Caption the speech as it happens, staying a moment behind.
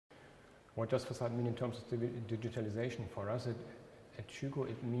What does facade mean in terms of digitalization? For us at Schüco,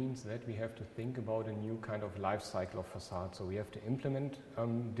 it means that we have to think about a new kind of life cycle of facade. So we have to implement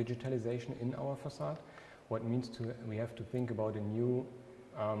digitalization in our facade. What means we have to think about a new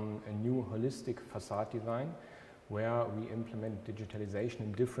holistic facade design where we implement digitalization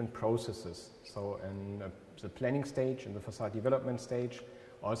in different processes. So in the planning stage, in the facade development stage,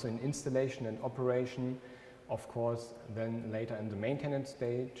 also in installation and operation, of course, then later in the maintenance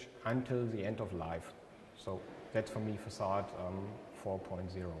stage until the end of life. So that's for me facade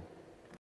 4.0.